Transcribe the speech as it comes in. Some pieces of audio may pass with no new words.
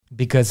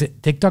because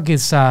TikTok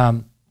is it's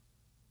a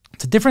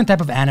different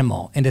type of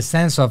animal in the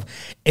sense of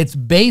it's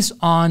based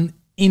on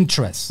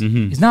interest.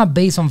 It's not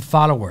based on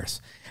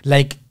followers.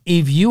 Like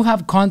if you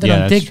have content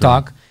on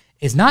TikTok,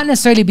 it's not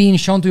necessarily being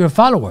shown to your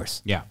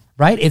followers. Yeah.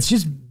 Right? It's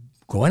just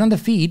going on the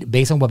feed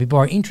based on what people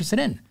are interested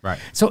in. Right.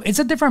 So it's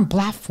a different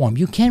platform.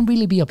 You can't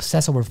really be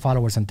obsessed over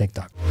followers on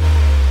TikTok.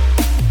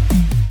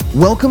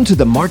 Welcome to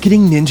the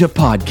Marketing Ninja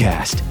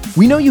Podcast.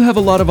 We know you have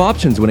a lot of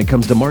options when it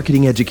comes to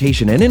marketing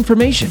education and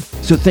information,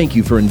 so thank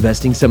you for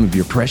investing some of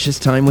your precious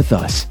time with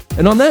us.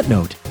 And on that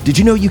note, did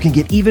you know you can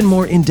get even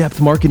more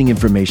in-depth marketing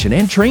information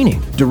and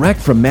training direct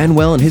from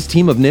Manuel and his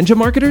team of ninja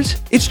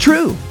marketers? It's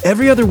true.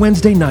 Every other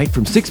Wednesday night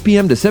from 6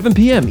 p.m. to 7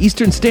 p.m.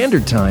 Eastern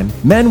Standard Time,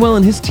 Manuel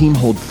and his team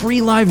hold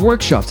free live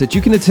workshops that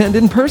you can attend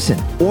in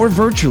person or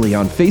virtually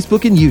on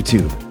Facebook and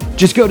YouTube.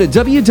 Just go to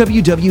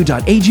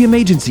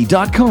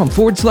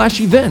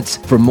www.agmagency.com/events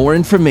for more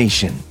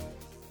information.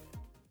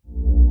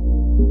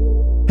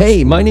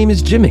 Hey, my name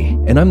is Jimmy,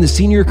 and I'm the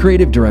Senior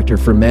Creative Director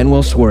for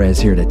Manuel Suarez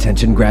here at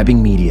Attention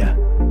Grabbing Media.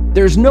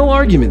 There's no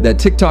argument that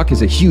TikTok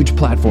is a huge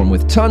platform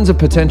with tons of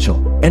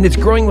potential, and it's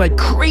growing like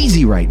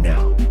crazy right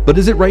now. But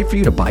is it right for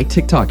you to buy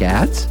TikTok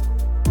ads?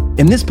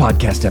 In this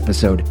podcast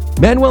episode,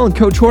 Manuel and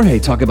Coach Jorge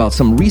talk about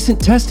some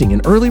recent testing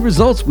and early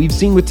results we've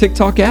seen with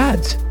TikTok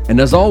ads. And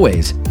as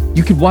always,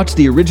 you can watch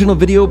the original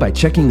video by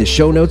checking the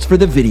show notes for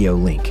the video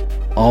link.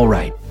 All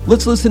right,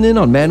 let's listen in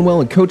on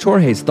Manuel and Coach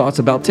Jorge's thoughts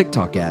about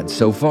TikTok ads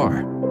so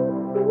far.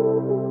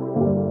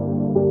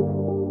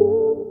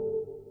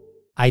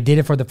 I did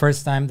it for the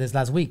first time this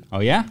last week. Oh,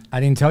 yeah?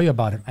 I didn't tell you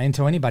about it. I didn't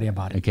tell anybody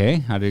about it. Okay.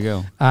 How did it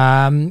go?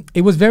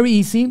 It was very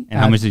easy. And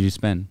how much did you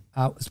spend?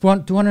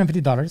 Spent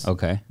 $250.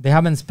 Okay. They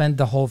haven't spent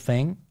the whole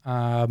thing.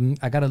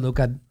 I got to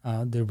look at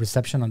the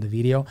reception on the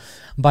video.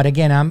 But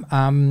again,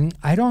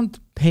 I don't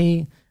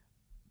pay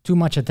too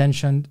much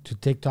attention to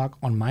TikTok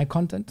on my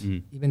content,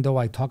 even though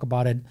I talk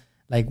about it.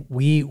 Like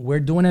we're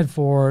doing it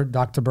for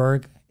Dr.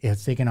 Berg.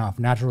 It's taken off.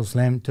 Natural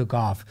Slim took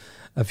off.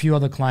 A few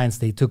other clients,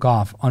 they took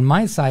off. On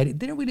my side, it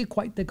didn't really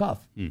quite take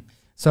off.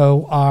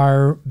 So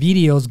our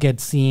videos get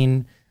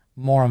seen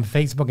more on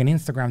Facebook and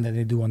Instagram than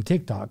they do on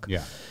TikTok.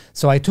 Yeah.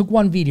 So I took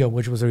one video,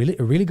 which was a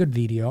really good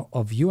video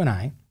of you and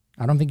I.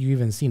 I don't think you've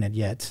even seen it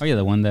yet. Oh, yeah,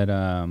 the one that...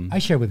 I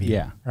shared with you,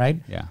 yeah.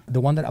 right? Yeah. The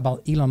one that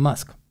about Elon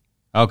Musk.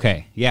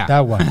 Okay, yeah.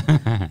 That one.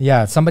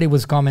 Yeah, somebody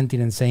was commenting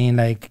and saying,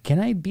 like, can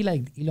I be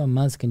like Elon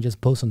Musk and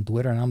just post on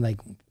Twitter? And I'm like,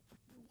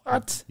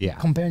 what? Yeah.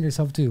 Comparing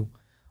yourself to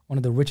one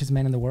of the richest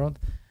men in the world?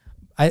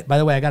 By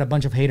the way, I got a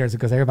bunch of haters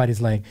because everybody's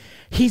like,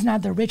 he's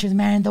not the richest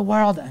man in the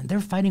world. And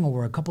they're fighting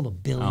over a couple of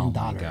 $1 billion.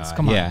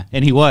 Come on. Yeah,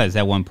 and he was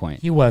at one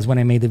point. He was when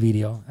I made the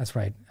video. That's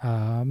right.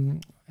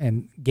 And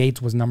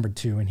Gates was number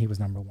 2 and he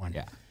was number 1.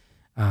 Yeah.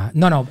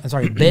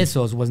 Sorry.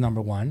 Bezos was number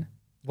 1.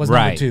 Was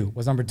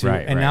number 2.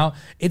 Right, and now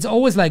it's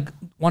always like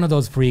one of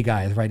those free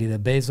guys, right? Either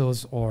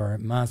Bezos or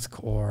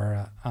Musk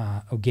or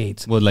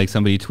Gates. Well, like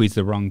somebody tweets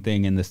the wrong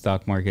thing and the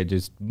stock market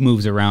just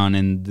moves around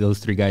and those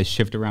 3 guys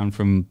shift around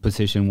from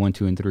position 1,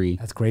 2, and 3.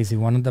 That's crazy.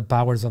 One of the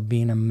powers of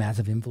being a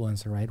massive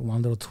influencer, right?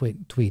 One little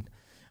tweet.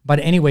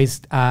 But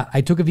anyways, I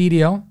took a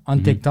video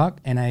on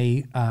TikTok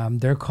and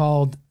they're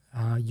called,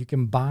 you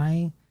can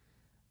buy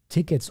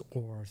tickets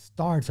or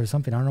stars or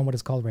something. I don't know what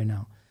it's called right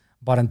now.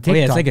 But on TikTok,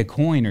 it's like a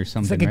coin or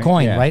something. It's like a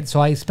coin, right? So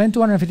I spent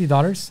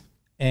 $250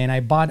 and I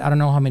bought I don't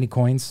know how many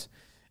coins,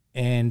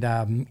 and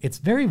it's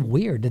very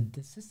weird.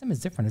 The system is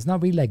different. It's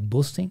not really like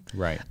boosting.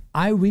 Right.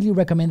 I really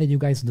recommend that you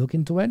guys look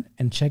into it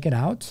and check it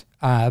out.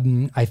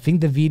 I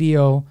think the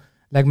video,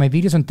 like my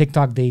videos on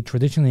TikTok, they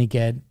traditionally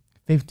get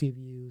 50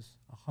 views,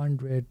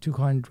 100,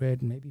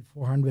 200, maybe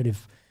 400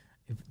 if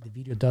the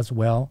video does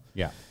well.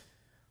 Yeah.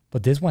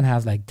 But this one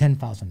has like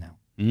 10,000 now,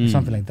 or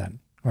something like that.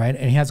 Right,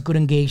 and he has good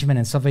engagement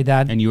and stuff like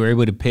that. And you were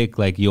able to pick,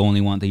 like, you only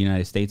want the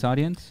United States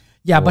audience?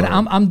 Yeah, but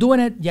I'm doing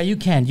it. Yeah, you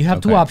can. You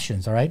have 2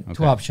 options, all right? Okay.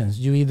 2 options.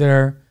 You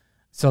either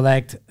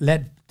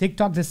let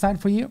TikTok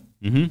decide for you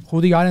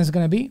who the audience is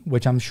going to be,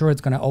 which I'm sure it's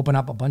going to open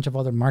up a bunch of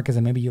other markets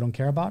that maybe you don't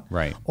care about.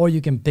 Right. Or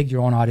you can pick your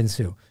own audience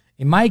too.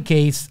 In my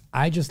case,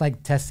 I just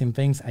like testing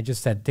things. I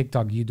just said,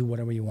 TikTok, you do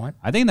whatever you want.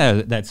 I think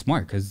that's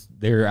smart because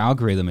their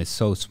algorithm is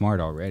so smart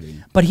already.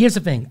 But here's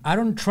the thing. I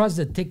don't trust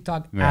the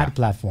TikTok ad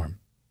platform.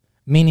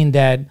 Meaning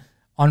that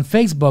on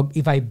Facebook,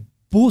 if I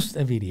boost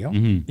a video,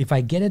 if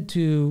I get it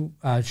to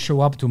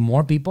show up to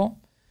more people,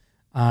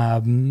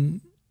 I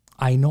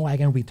know I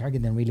can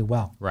retarget them really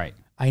well. Right.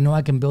 I know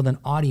I can build an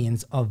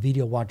audience of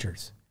video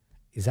watchers.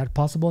 Is that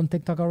possible in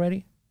TikTok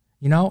already?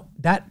 You know,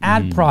 that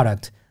ad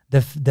product,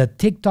 the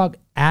TikTok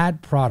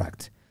ad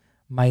product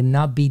might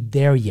not be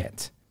there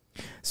yet.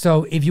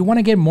 So if you want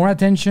to get more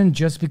attention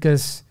just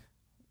because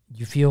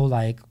you feel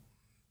like,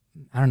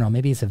 I don't know,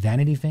 maybe it's a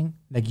vanity thing.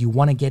 Like you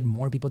want to get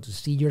more people to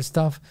see your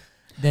stuff.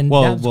 Then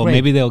that's great.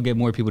 Maybe they'll get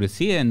more people to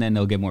see it and then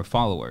they'll get more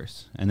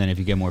followers. And then if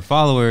you get more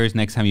followers,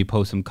 next time you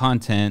post some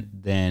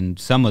content, then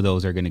some of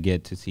those are going to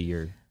get to see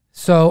your...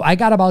 So I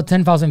got about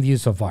 10,000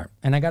 views so far.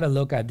 And I got to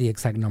look at the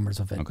exact numbers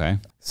of it. Okay.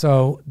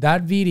 So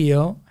that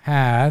video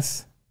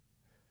has,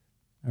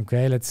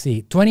 let's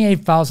see,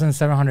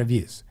 28,700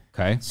 views.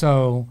 Okay.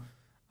 So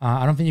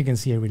I don't think you can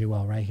see it really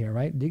well right here,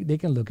 right? They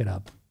can look it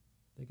up.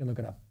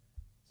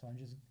 So I'm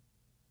just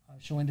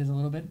showing this a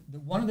little bit.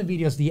 One of the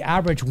videos, the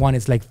average one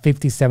is like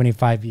 50,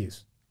 75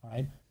 views, all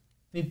right?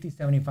 50,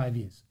 75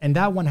 views. And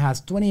that one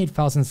has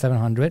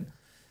 28,700.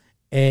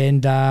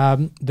 And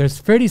there's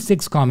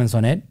 36 comments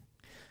on it.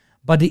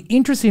 But the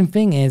interesting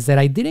thing is that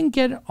I didn't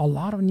get a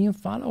lot of new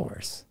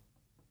followers.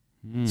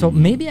 So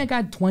maybe I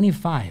got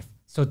 25.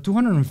 So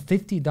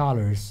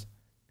 $250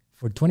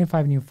 for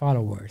 25 new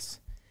followers.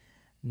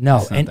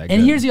 No. And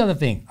here's the other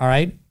thing, all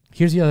right?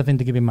 Here's the other thing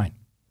to keep in mind.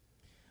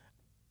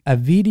 A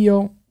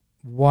video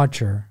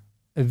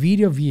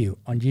view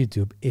on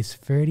YouTube is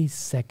 30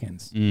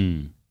 seconds.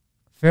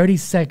 30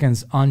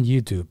 seconds on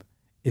YouTube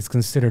is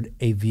considered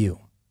a view.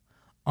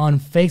 On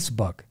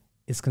Facebook,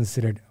 it's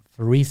considered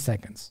 3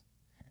 seconds.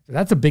 So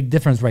that's a big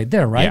difference right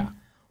there, right? Yeah.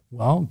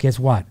 Well, guess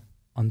what?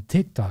 On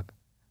TikTok,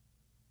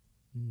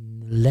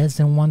 less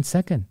than 1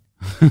 second.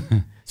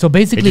 So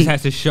basically, it just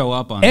has to show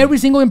up on every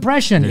single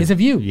impression is a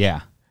view.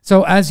 Yeah.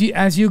 So as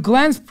you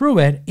glance through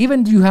it,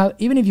 even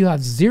if you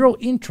have zero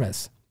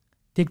interest,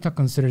 TikTok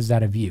considers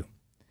that a view.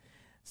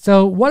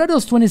 So what are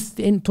those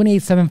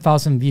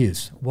 27,000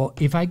 views? Well,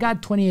 if I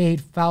got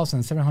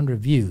 28,700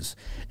 views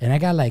and I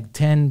got like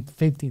 10,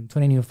 15,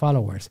 20 new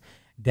followers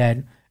that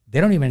they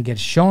don't even get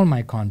shown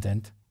my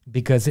content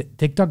because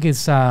TikTok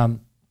is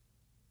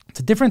it's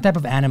a different type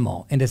of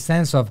animal in the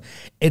sense of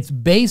it's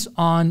based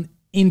on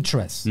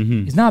interest.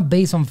 It's not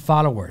based on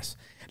followers.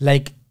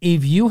 Like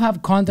if you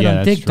have content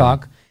on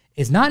TikTok,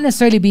 it's not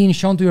necessarily being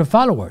shown to your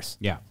followers.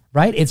 Yeah.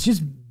 Right? It's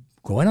just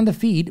going on the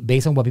feed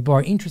based on what people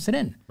are interested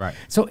in. Right.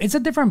 So it's a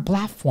different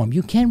platform.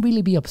 You can't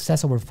really be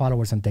obsessed over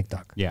followers on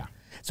TikTok. Yeah.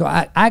 So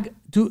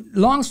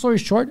long story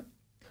short,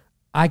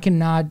 I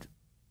cannot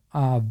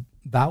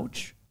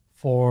vouch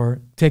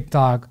for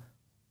TikTok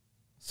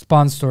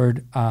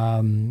sponsored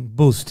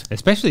boost.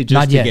 Especially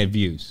just to get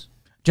views.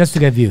 Just to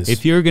get views.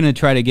 If you're going to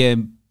try to get,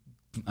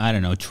 I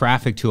don't know,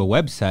 traffic to a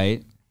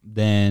website,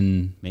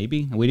 then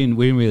maybe. We didn't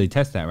really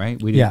test that,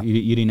 right?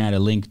 You didn't add a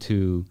link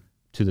to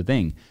the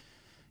thing.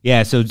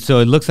 Yeah, so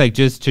it looks like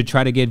just to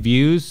try to get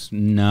views,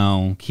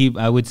 no.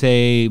 I would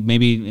say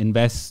maybe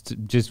invest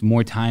just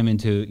more time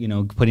into,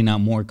 putting out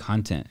more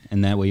content,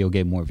 and that way you'll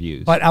get more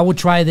views. But I would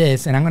try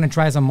this, and I'm going to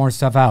try some more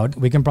stuff out.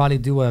 We can probably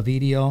do a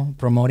video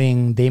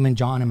promoting Damon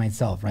John and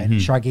myself,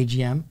 right? Shark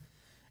AGM.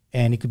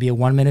 And it could be a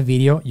 1 minute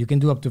video. You can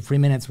do up to 3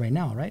 minutes right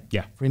now, right?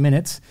 Yeah. 3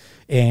 minutes.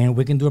 And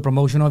we can do a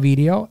promotional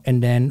video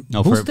and then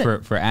boost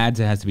it. For ads,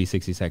 it has to be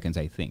 60 seconds,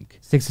 I think.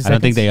 60 seconds? I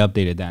don't think they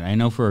updated that. I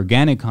know for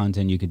organic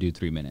content, you could do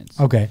 3 minutes.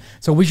 Okay.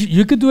 So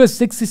you could do a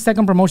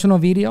 60-second promotional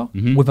video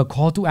with a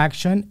call to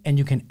action, and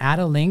you can add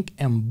a link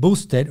and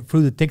boost it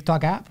through the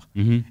TikTok app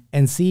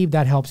and see if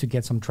that helps you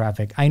get some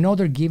traffic. I know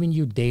they're giving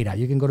you data.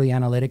 You can go to the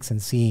analytics and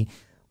see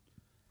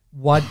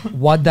what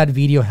that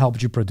video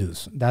helped you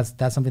produce.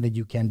 That's something that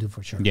you can do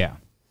for sure. Yeah.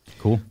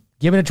 Cool.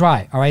 Give it a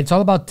try. All right. It's all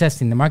about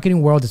testing. The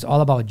marketing world is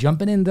all about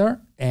jumping in there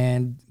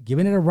and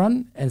giving it a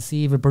run and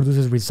see if it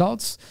produces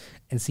results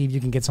and see if you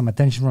can get some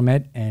attention from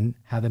it and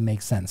have it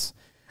make sense.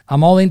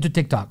 I'm all into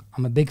TikTok.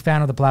 I'm a big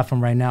fan of the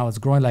platform right now. It's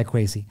growing like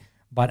crazy,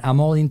 but I'm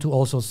all into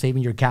also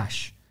saving your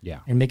cash. Yeah.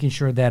 And making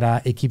sure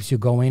that it keeps you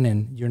going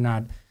and you're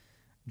not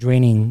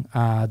draining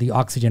the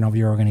oxygen of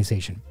your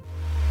organization.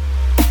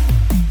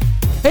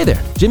 Hey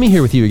there, Jimmy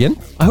here with you again.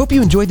 I hope you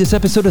enjoyed this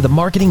episode of the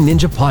Marketing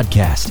Ninja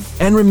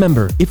Podcast. And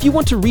remember, if you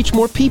want to reach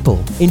more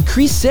people,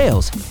 increase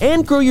sales,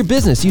 and grow your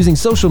business using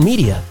social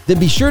media, then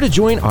be sure to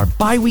join our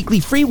bi-weekly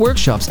free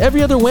workshops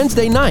every other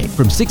Wednesday night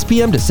from 6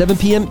 p.m. to 7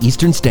 p.m.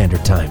 Eastern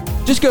Standard Time.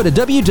 Just go to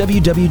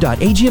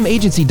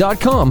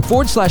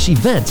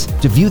www.agmagency.com/events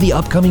to view the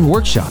upcoming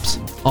workshops.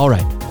 All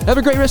right, have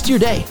a great rest of your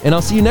day, and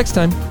I'll see you next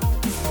time.